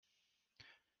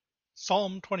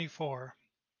Psalm 24.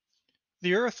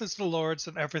 The earth is the Lord's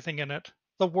and everything in it,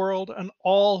 the world and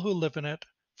all who live in it,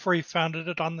 for he founded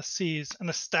it on the seas and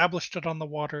established it on the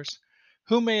waters.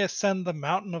 Who may ascend the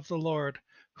mountain of the Lord?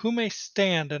 Who may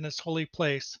stand in his holy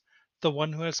place? The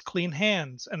one who has clean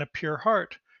hands and a pure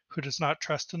heart, who does not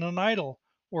trust in an idol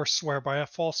or swear by a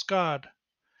false god.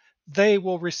 They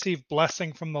will receive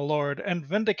blessing from the Lord and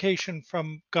vindication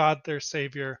from God their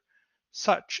Savior.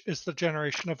 Such is the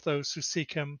generation of those who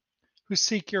seek him, who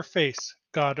seek your face,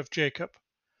 God of Jacob.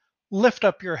 Lift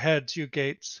up your heads, you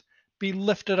gates. Be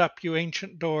lifted up, you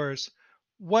ancient doors.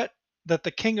 What that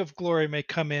the King of glory may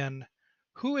come in.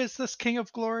 Who is this King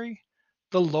of glory?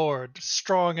 The Lord,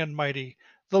 strong and mighty,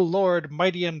 the Lord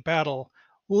mighty in battle.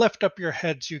 Lift up your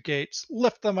heads, you gates.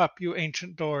 Lift them up, you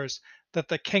ancient doors, that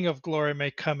the King of glory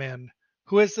may come in.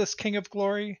 Who is this King of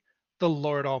glory? The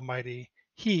Lord Almighty.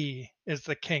 He is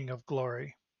the King of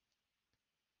glory.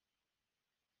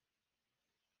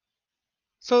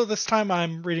 So this time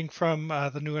I'm reading from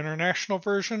the New International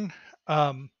Version.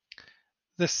 Um,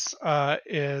 This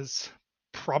is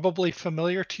probably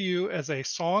familiar to you as a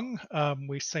song.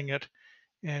 We sing it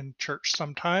in church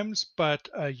sometimes, but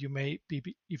you may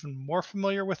be even more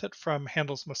familiar with it from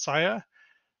Handel's Messiah,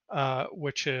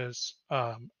 which is,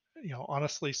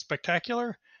 honestly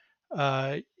spectacular.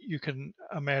 You can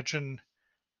imagine,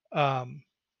 um,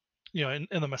 in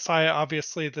the Messiah,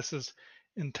 obviously, this is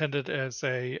intended as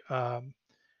a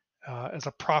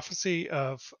prophecy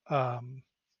of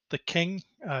the King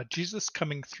Jesus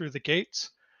coming through the gates.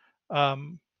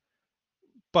 Um,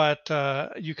 but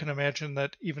you can imagine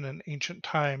that even in ancient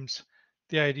times,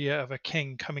 the idea of a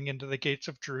king coming into the gates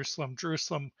of Jerusalem,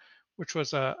 which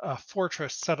was a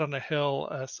fortress set on a hill,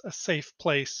 a safe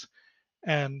place,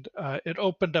 and it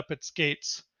opened up its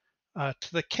gates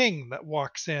to the king that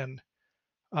walks in.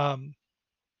 Um,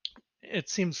 it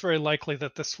seems very likely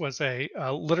that this was a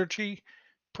liturgy,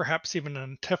 perhaps even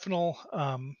an antiphonal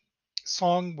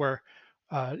song where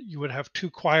you would have two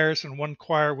choirs, and one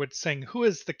choir would sing, "Who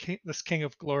is the king, this King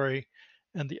of Glory?"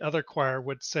 And the other choir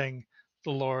would sing,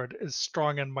 "The Lord is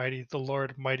strong and mighty, the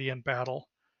Lord mighty in battle."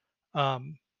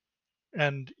 Um,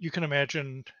 and you can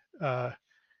imagine uh,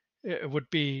 it would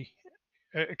be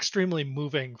extremely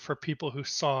moving for people who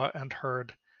saw and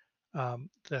heard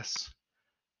this.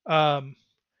 Um,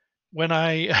 when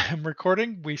I am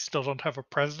recording, we still don't have a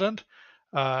president.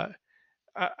 Uh,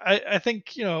 I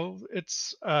think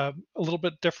it's a little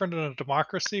bit different in a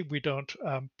democracy. We don't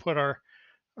put our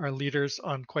leaders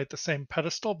on quite the same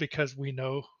pedestal because we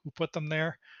know who put them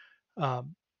there.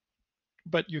 Um,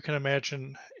 but you can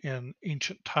imagine in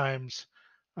ancient times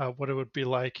what it would be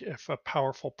like if a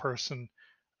powerful person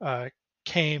uh,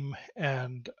 came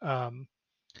and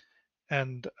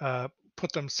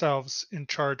put themselves in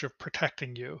charge of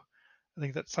protecting you. I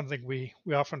think that's something we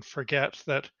often forget,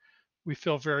 that we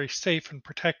feel very safe and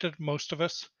protected, most of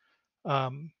us.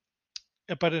 Um,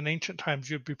 but in ancient times,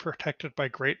 you'd be protected by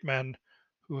great men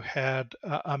who had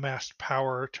amassed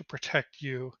power to protect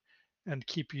you and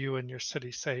keep you and your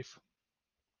city safe,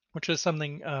 which is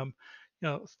something,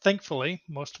 thankfully,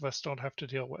 most of us don't have to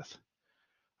deal with.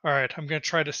 All right, I'm going to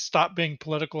try to stop being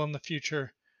political in the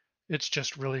future. It's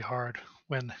just really hard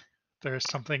when there's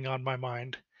something on my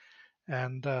mind.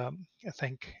 And I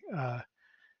think,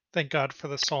 thank God for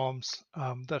the Psalms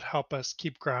that help us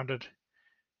keep grounded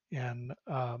in,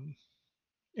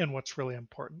 in what's really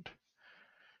important.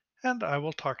 And I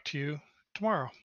will talk to you tomorrow.